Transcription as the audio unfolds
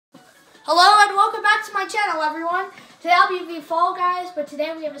Hello and welcome back to my channel, everyone. Today I'll be playing Fall Guys, but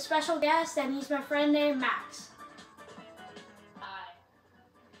today we have a special guest, and he's my friend named Max. Hi.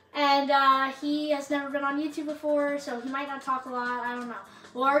 And he has never been on YouTube before, so he might not talk a lot. I don't know.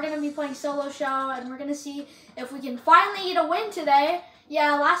 Well, we're gonna be playing solo show, and we're gonna see if we can finally get a win today.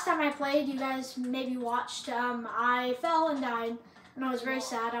 Yeah, last time I played, you guys maybe watched. I fell and died, and I was very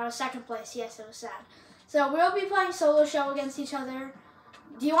sad. I was second place. Yes, it was sad. So we'll be playing solo show against each other.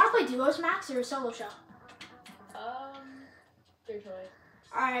 Do you want to play duos, Max, or a solo show? Your choice.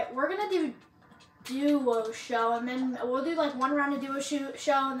 Alright, we're going to do duo show, and then we'll do like one round of duo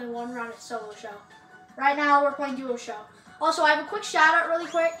show, and then one round of solo show. Right now, we're playing duo show. Also, I have a quick shout out really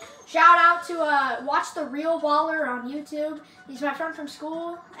quick. Shout out to Watch the Real Baller on YouTube. He's my friend from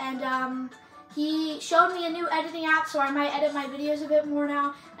school, and he showed me a new editing app, so I might edit my videos a bit more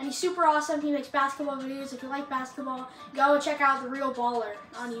now. And he's super awesome. He makes basketball videos. If you like basketball, go check out The Real Baller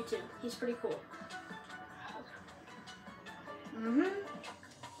on YouTube. He's pretty cool.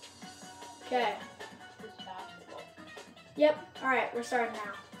 Okay. Yep. All right, we're starting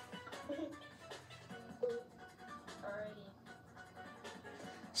now. Alrighty.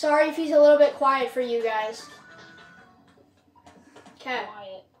 Sorry if he's a little bit quiet for you guys. Okay.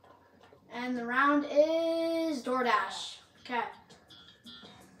 Quiet. And the round is DoorDash. Okay.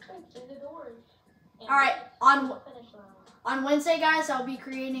 Through the doors. All right. Finish line. On Wednesday, guys, I'll be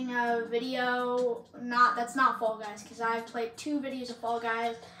creating a video. That's not Fall Guys, because I've played 2 videos of Fall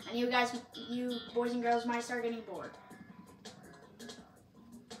Guys, and you boys and girls might start getting bored.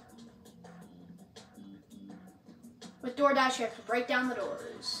 With DoorDash, you have to break down the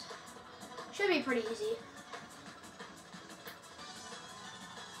doors. Should be pretty easy.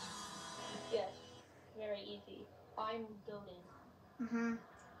 Yes. Very easy. I'm building.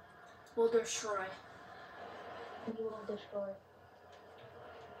 We'll destroy. You will destroy.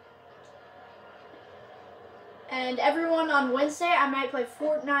 And everyone, on Wednesday, I might play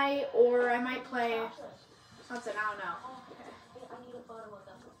Fortnite, or I might play something, I don't know. Okay. I need a photo of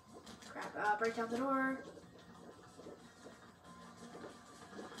them. Crap, break down the door.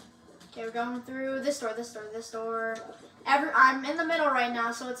 Okay, we're going through this door, this door, this door. I'm in the middle right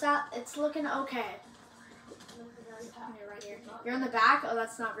now, so it's looking okay. Here, right here. You're in the back? Oh,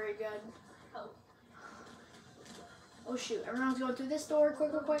 that's not very good. Oh shoot, everyone's going through this door,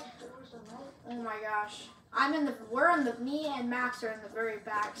 quick. Oh my gosh. Me and Max are in the very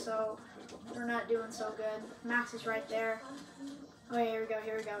back, so we're not doing so good. Max is right there. Okay, here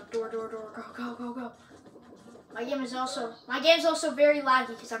we go. Door, go. My game's also very laggy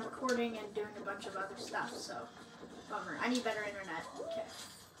because I'm recording and doing a bunch of other stuff, so bummer. I need better internet. Okay.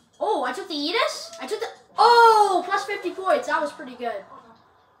 Oh, I took the Edis? Oh, plus 50 points. That was pretty good.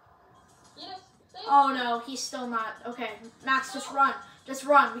 Oh no, he's still not. Okay, Max, just run.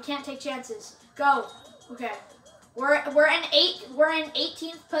 We can't take chances. Go. Okay. We're in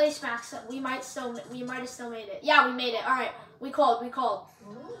 18th place, Max. We might have still made it. Yeah, we made it. All right. We called. All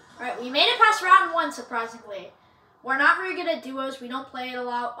right, we made it past round 1 surprisingly. We're not very good at duos. We don't play it a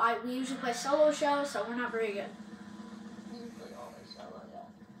lot. We usually play solo shows, so we're not very good.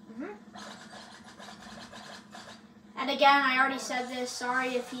 And again, I already said this.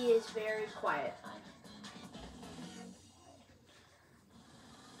 Sorry if he is very quiet.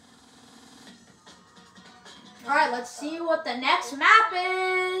 All right, let's see what the next map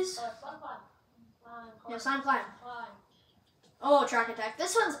is. Yes, I'm playing. Oh, track attack.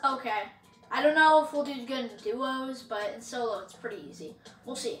 This one's okay. I don't know if we'll do good in duos, but in solo, it's pretty easy.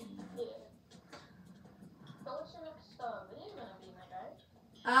 We'll see. So what's your next video gonna be, my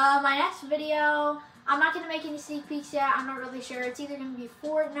guy? My next video, I'm not gonna make any sneak peeks yet. I'm not really sure. It's either gonna be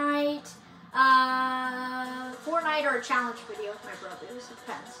Fortnite or a challenge video with my brother. It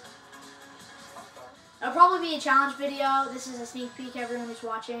depends. It'll probably be a challenge video. This is a sneak peek, everyone who's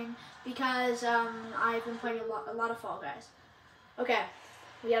watching, because I've been playing a lot of Fall Guys. Okay,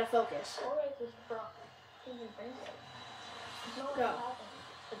 we gotta focus. Go.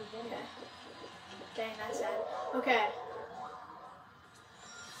 Okay. Dang, that's sad. Okay.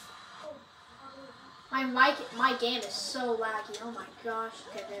 My game is so laggy. Oh my gosh.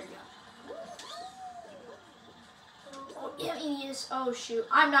 Okay, there we go. Oh, yeah, he is. Oh shoot,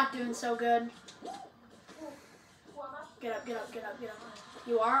 I'm not doing so good. Get up.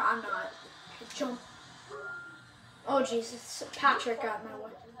 You are? I'm not. Jump. Oh Jesus, Patrick got in my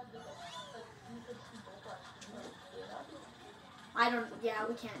way. Yeah,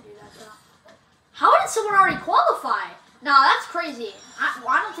 we can't do that though. How did someone already qualify? No, that's crazy.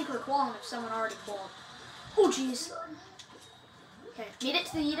 I don't think we're qualifying if someone already qualified. Oh jeez. Okay, made it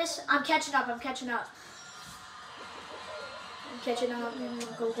to the Edis. I'm catching up. Catching up.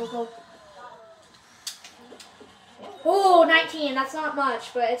 Go. Oh, 19. That's not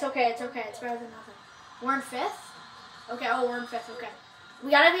much, but it's okay. It's okay. It's better than nothing. We're in 5th? Okay, oh, we're in 5th. Okay. We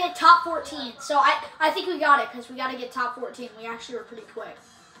got to be at top 14. So I think we got it because we got to get top 14. We actually were pretty quick.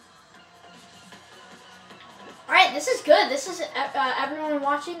 All right, this is good. This is, everyone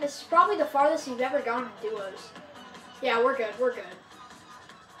watching, this is probably the farthest you've ever gone in duos. Yeah, we're good. We're good.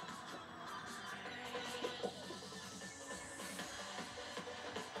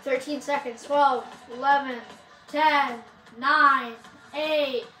 "13 seconds, 12, 11, 10, 9,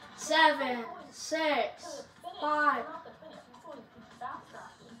 8, 7, 6, 5.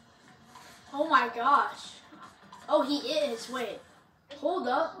 Oh my gosh. Oh, he is. Wait. Hold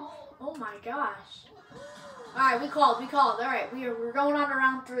up. Oh my gosh. Alright, we called. Alright, we're going on to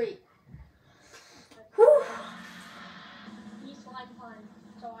round 3. Whew.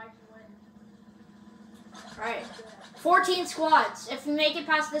 Alright. 14 squads. If we make it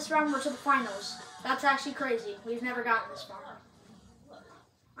past this round, we're to the finals. That's actually crazy. We've never gotten this far.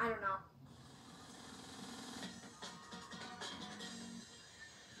 I don't know.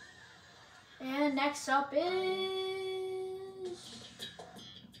 And next up is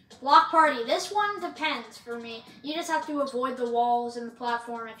Block Party. This one depends for me. You just have to avoid the walls and the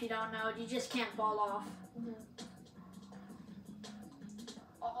platform if you don't know it. You just can't fall off.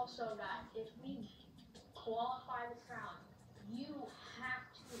 Also, that if we qualify this round, you have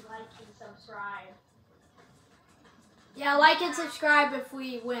to like and subscribe. Yeah, like and subscribe if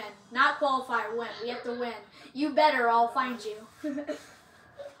we win. Not qualify, win. We have to win. You better, I'll find you. Yeah,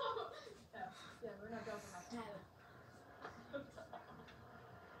 we're not joking like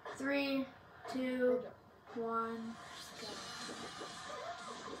that. 3, 2, 1.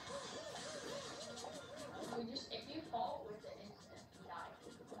 If you fall with the instant, you die.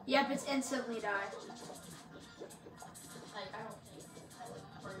 Yep, it's instantly die. Like, I don't think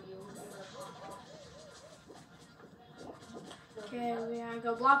for you. Okay, we gotta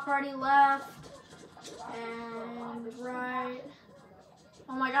go Block Party left and right.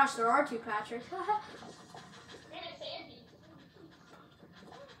 Oh my gosh, there are 2 Patricks.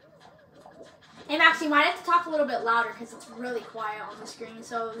 Hey Max, you might have to talk a little bit louder because it's really quiet on the screen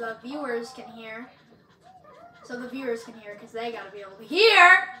so the viewers can hear. Because they gotta be able to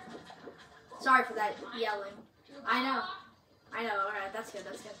hear. Sorry for that yelling. I know. Alright, that's good.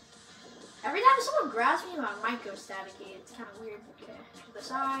 Every time someone grabs me, my mic goes staticky. It's kind of weird. Okay, to the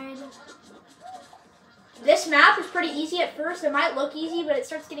side. This map is pretty easy at first. It might look easy, but it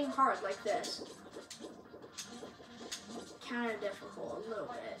starts getting hard like this. Kind of difficult, a little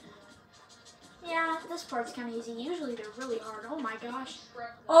bit. Yeah, this part's kind of easy. Usually they're really hard. Oh my gosh.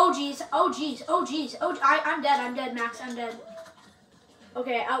 Oh geez. I'm dead, Max. I'm dead.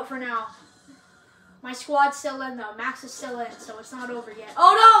 Okay, out for now. My squad's still in though. Max is still in, so it's not over yet.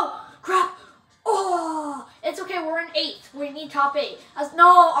 Oh no! Crap! Oh! It's okay, we're in 8th. We need top 8.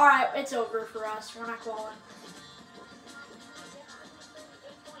 No, alright, it's over for us. We're not qualifying.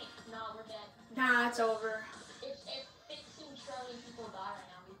 No, we're dead. Nah, it's over. If 15 trillion people die right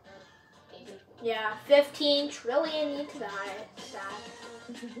now, we could maybe. Yeah, 15 trillion need to die. Sad.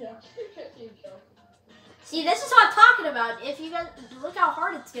 Yeah. See, this is what I'm talking about. If you guys look how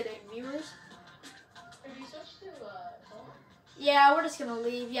hard it's getting, viewers. If you switch to solo? Yeah, we're just gonna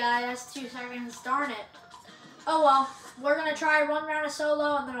leave. Yeah, that's 2 seconds. Darn it. Oh well, we're gonna try 1 round of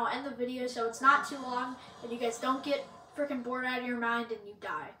solo and then I'll end the video so it's not too long and you guys don't get freaking bored out of your mind and you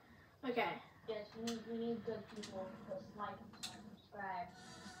die. Okay. Yes, we need good people to like and subscribe.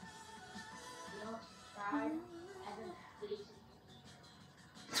 If you don't subscribe, Evan, please.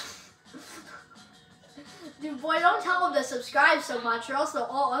 Dude, boy, don't tell them to subscribe so much or else they'll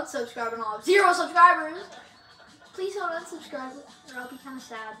all unsubscribe and I'll have 0 subscribers. Please don't unsubscribe or I'll be kind of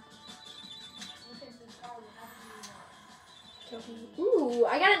sad. Ooh,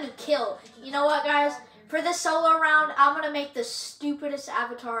 I got a new kill. You know what, guys? For this solo round, I'm gonna make the stupidest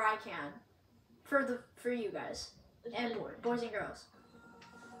avatar I can. For you guys. And boys and girls.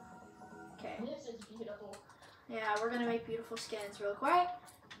 Okay. This is beautiful. Yeah, we're gonna make beautiful skins real quick.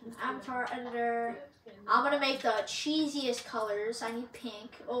 Avatar editor. I'm gonna make the cheesiest colors. I need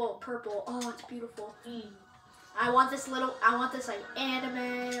pink. Oh, purple. Oh, it's beautiful. I want this like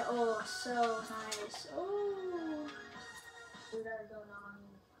anime. Oh, so nice. Oh. We gotta go on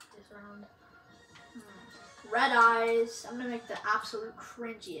this round. Red eyes. I'm gonna make the absolute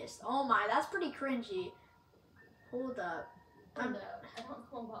cringiest. Oh my, that's pretty cringy. Hold up.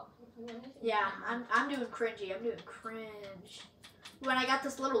 Yeah, I'm doing cringy. I'm doing cringe. When I got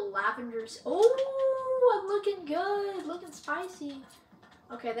this little lavender. Oh, I'm looking good. Looking spicy.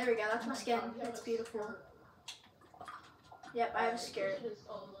 Okay, there we go. That's my skin. It's beautiful. Yep, I have a skirt.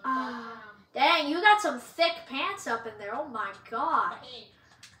 Dang, you got some thick pants up in there. Oh my gosh. Hey,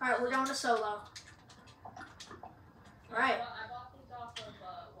 Alright, we're going to solo. Alright. I bought these off of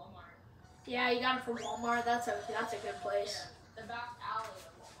Walmart. Yeah, you got them from Walmart. That's a good place. The back alley of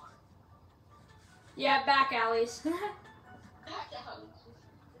Walmart. Yeah, back alleys. Back alley.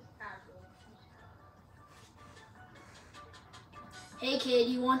 Just casual. Hey kid,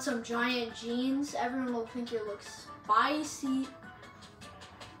 you want some giant jeans? Everyone will think you look spicy.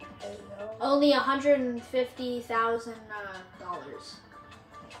 There you go. Only $150,000.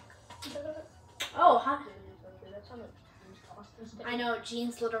 Oh, huh? That's how much these cost these days. I know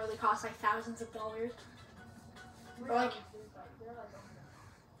jeans literally cost like thousands of dollars. Or like,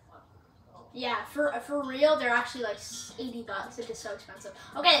 yeah, for real, they're actually like $80. It is so expensive.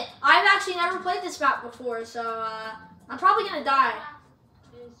 Okay, I've actually never played this map before, so I'm probably gonna die.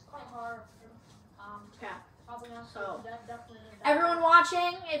 It's quite hard. Okay. Probably not So, definitely. Everyone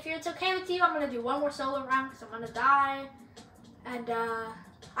watching, if it's okay with you, I'm gonna do one more solo round because I'm gonna die. And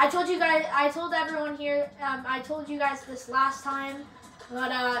I told you guys, I told everyone here, I told you guys this last time.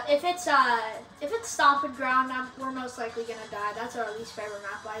 But if it's Stomping Ground, we're most likely gonna die. That's our least favorite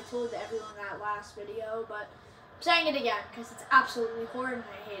map. I told everyone that last video, but I'm saying it again because it's absolutely horrid and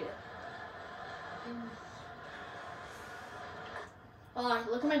I hate it. Oh,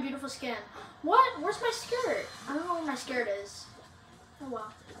 look at my beautiful skin. What? Where's my skirt? I don't know where my skirt is. Oh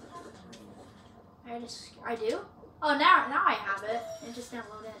well. I do? Oh, now I have it. It just didn't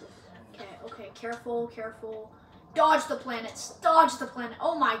load in. Okay, careful. Dodge the planets. Dodge the planet.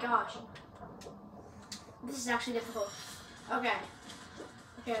 Oh my gosh. This is actually difficult. Okay,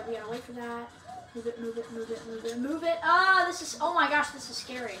 we gotta wait for that. Move it. Ah, oh my gosh, this is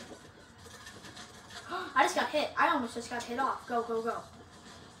scary. I just got hit. I almost just got hit off. Go.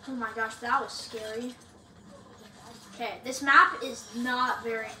 Oh my gosh, that was scary. Okay, this map is not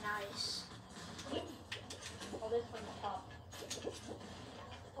very nice. Oh, this one's tough.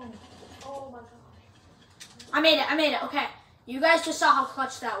 Oh my gosh. I made it. Okay, you guys just saw how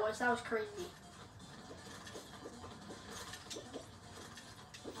clutch that was. That was crazy.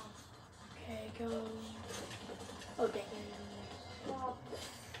 Okay, go. Oh, dang. Oh,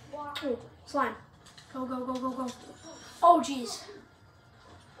 slime. Go. Oh, jeez.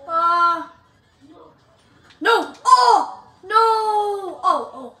 No. Oh, no.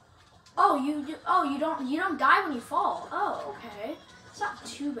 You don't die when you fall. Oh, okay. It's not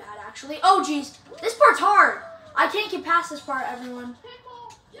too bad, actually. Oh, jeez. This part's hard. I can't get past this part, everyone.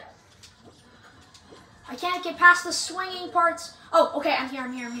 I can't get past the swinging parts. Oh, okay. I'm here.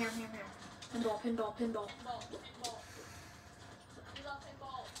 Pinball.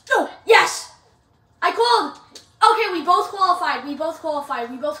 No, yes. I called. Okay, we both qualified.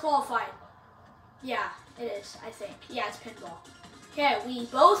 Yeah, it is, I think. Yeah, it's pinball. Okay, we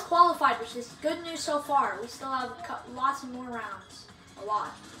both qualified, which is good news so far. We still have lots of more rounds. A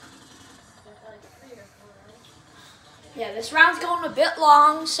lot. Yeah, this round's going a bit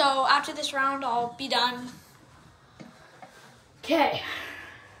long, so after this round, I'll be done. Okay.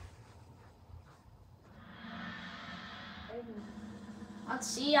 Let's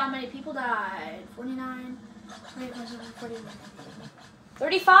see how many people died. 49, 41,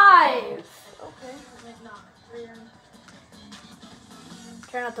 35. Okay.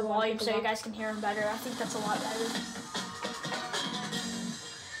 Turn up the volume so you guys can hear him better. I think that's a lot better.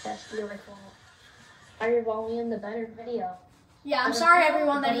 That's beautiful. Are only in the better video? Yeah, I'm sorry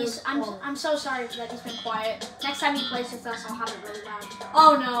everyone that I'm so sorry that he's been quiet. Next time he plays with us, I'll have it really loud.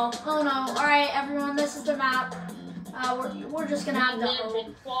 Oh no. All right, everyone, this is the map. We're just gonna have to live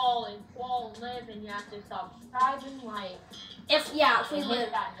and fall and live, and you have to subscribe and like. If we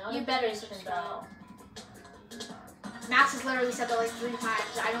live, you better subscribe. Max has literally said that like 3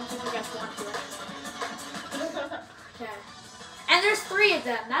 times. I don't think you guys want to. Okay. And there's 3 of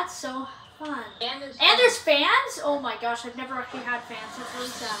them. That's so fun. And there's fans? Oh my gosh, I've never actually had fans. That's really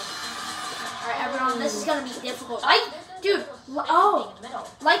sad. Alright, everyone, this is gonna be difficult. Dude,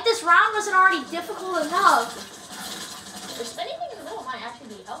 like this round wasn't already difficult enough. The spinning thing in the middle might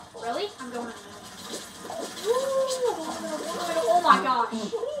actually be helpful. Really? I'm going in the middle. Oh my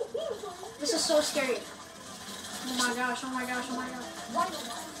gosh. This is so scary. Oh my gosh.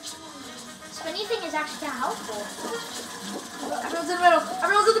 Spinny thing is actually kind of helpful. Everyone's in the middle.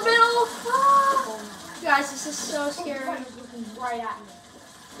 Ah! Guys, this is so scary. Right at me.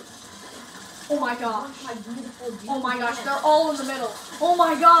 Oh my gosh. They're all in the middle. Oh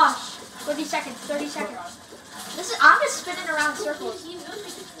my gosh. 30 seconds. I'm just spinning around circles.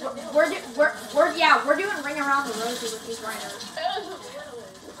 We're doing ring around the rosy with these rhinos.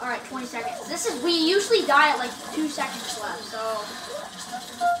 All right, 20 seconds. We usually die at like 2 seconds left, so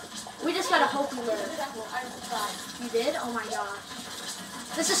we just gotta hope we live. I just died. You did? Oh my gosh.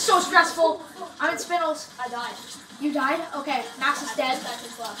 This is so stressful. I'm in Spinnles. I died. You died? Okay, Max is dead. 10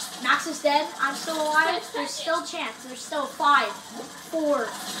 seconds left. Max is dead. I'm still alive. There's still a chance. There's still 5, 4,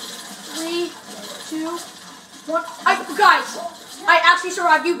 3, 2, 1. Guys, I actually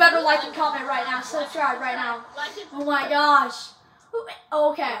survived. You better like and comment right now. Subscribe right now. Like it. Oh my gosh.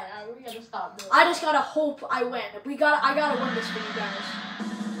 Okay. Alright, we gotta stop doing I just gotta hope I win. I gotta win this for you guys.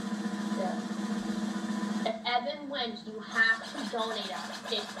 Yeah. If Evan wins, you have to donate us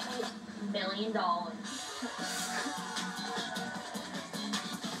 $50 million.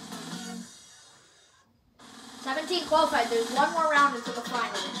 17 qualified. There's one more round until the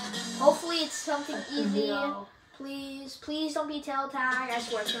final. Hopefully it's something easy. No. Please don't be tail tag. I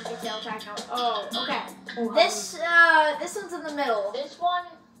swear it's gonna be tail tag. No. Oh, okay. Oh, This one's in the middle. This one,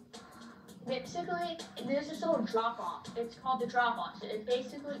 basically, there's this little drop off. It's called the drop off. It's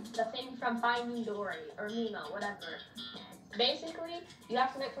basically the thing from Finding Dory or Nemo, whatever. Basically, you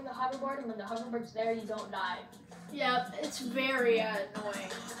have to wait for the hoverboard, and when the hoverboard's there, you don't die. Yep, it's very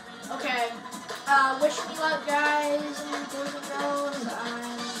annoying. Okay. Wish me luck, guys and boys and girls. I'm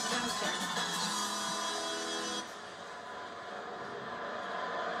gonna start.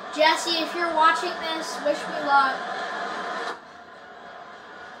 Jesse, if you're watching this, wish me luck.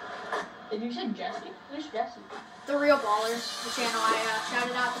 Did you say Jesse? Who's Jesse? The Real Ballers, the channel I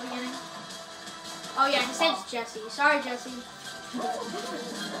shouted out at the beginning. Oh yeah, his name's Jesse. Sorry, Jesse.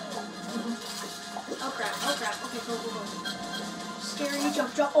 Oh crap, okay, go. Scary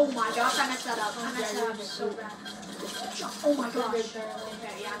jump. Oh my gosh, I messed that up. I messed that up so bad. Jump. Oh my gosh.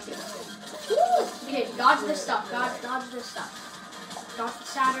 Okay, yeah, I'm good. Okay, dodge this stuff. Dodge this stuff. Dodge the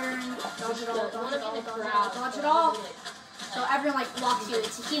Saturn. Dodge it all. Dodge it all. So everyone like blocks you.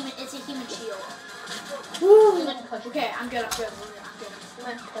 It's a human shield. Woo! Okay, I'm good.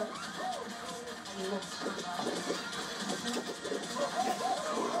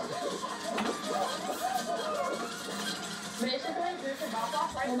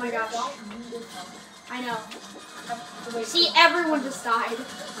 Oh my gosh. I know. See, everyone just died.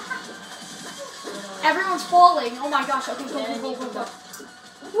 Everyone's falling. Oh my gosh. Okay, go.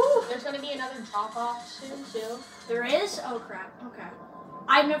 Woo! There's gonna be another drop off soon too. There is? Oh crap. Okay.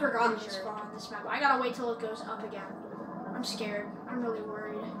 I've never gotten this far on this map. I gotta wait till it goes up again. I'm scared. I'm really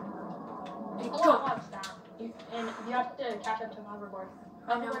worried. There's a Go. lot of stuff. And you have to catch up to the hoverboard.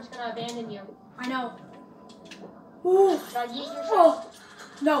 Hoverboard's gonna abandon you. I know. Ooh. Now yeet yourself.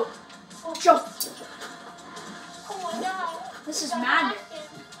 Oh. No. Jump. Oh my god. This is madness.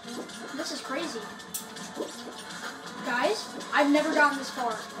 This is crazy. Guys, I've never gotten this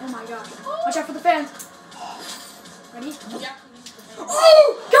far. Oh my gosh. Watch out for the fans. Ready? Yeah.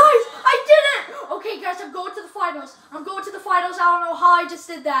 Oh, guys, I did it! Okay, guys, I'm going to the finals. I don't know how I just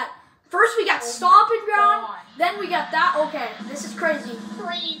did that. First, we got stomping ground. Then we got that. Okay, this is crazy.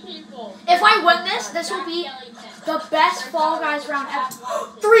 3 people. If I win this, this will be the best Fall Guys round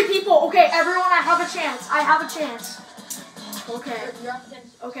ever. 3 people. Okay, everyone, I have a chance. Okay.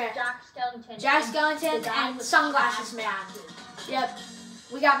 Okay. Jack Skellington and Sunglasses Man. Yep.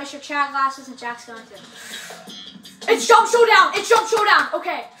 We got Mr. Chad Glasses and Jack Skellington. It's Jump Showdown.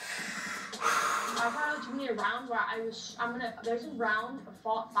 Okay. I thought it was gonna be a round where there's a round,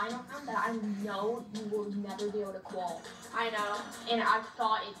 final round that I know you will never be able to qual. I know. And I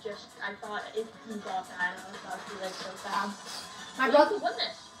thought it can go bad. I thought it was so bad. My brother win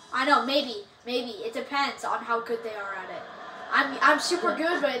this. I know, maybe. It depends on how good they are at it. I'm super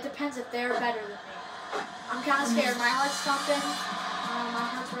good, but it depends if they're better than me. I'm kind of scared. My heart's thumping. My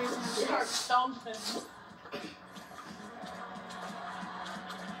heart's racing. I'm scared. Start stomping.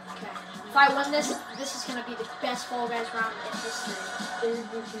 Okay. If I win this is gonna be the best Fall Guys round in history. This is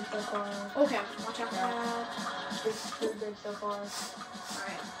good so far. Okay, watch out for that. This is good so far.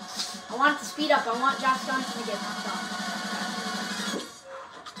 Alright. I want it to speed up. I want Josh Johnson to get knocked off.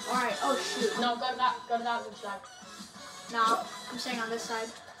 Alright, oh shoot. No, go to that good side. No, I'm staying on this side.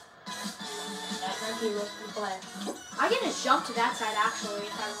 That might be a risky play. I can just jump to that side actually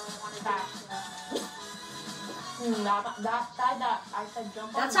if I really wanted to. That side that I said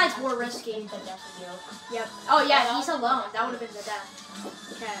jump on. That side's more risky. The death of you. Yep. Oh yeah, he's alone. That would have been the death.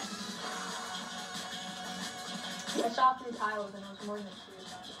 Okay. I saw 3 tiles and it was more than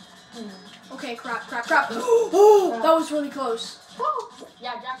 3. Okay, crap. Oh, that was really close.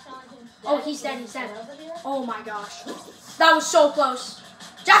 Yeah, Jack Skellington. Oh, he's dead. Oh my gosh. That was so close.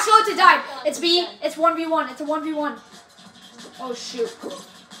 Jack Skellington died. It's B. It's 1v1. It's a 1v1. Oh shoot.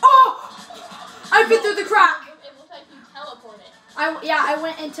 Oh! I fit through the crack. It looks like you teleported. I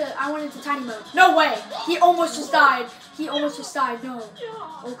went into tiny mode. No way. He almost just died. He almost just died. No.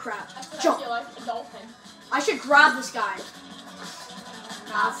 Oh crap. That's what Jump. I feel like a dolphin. I should grab this guy.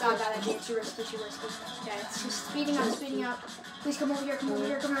 Nah, it's not a bad idea. Too risky, too risky. Okay, it's just speeding up, speeding up. Please come over here, come over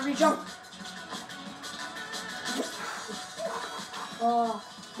here, come over here, jump. Oh,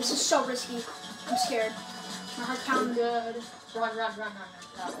 this is so risky. I'm scared. My heart's pounding. Good. Run.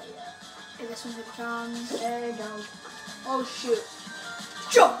 Okay, this one's gonna come. There you go. Oh shoot.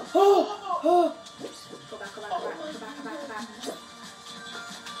 Jump! Oh! Go back.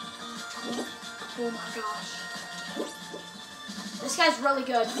 Oh my gosh. This guy's really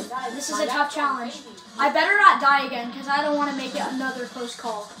good. This is a tough challenge. I better not die again because I don't want to make it another close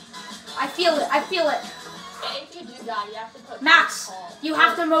call. I feel it. And if you do die, you have to put Max, call. you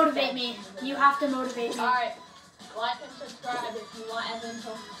have to motivate me. You have to motivate me. Alright. Like and subscribe if you want Evan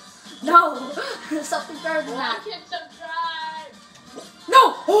to. No! Something better than that. Like and subscribe!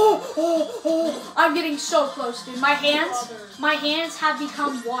 No! Oh! I'm getting so close, dude. My hands have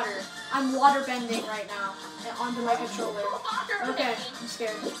become water. I'm water bending right now onto my controller. Okay, I'm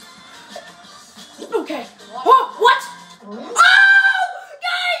scared. Okay. Oh, what? Oh!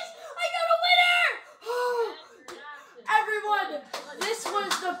 Guys! I got a winner! Oh, everyone, this was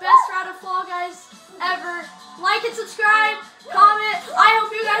the best round of Fall Guys ever. Like and subscribe, comment.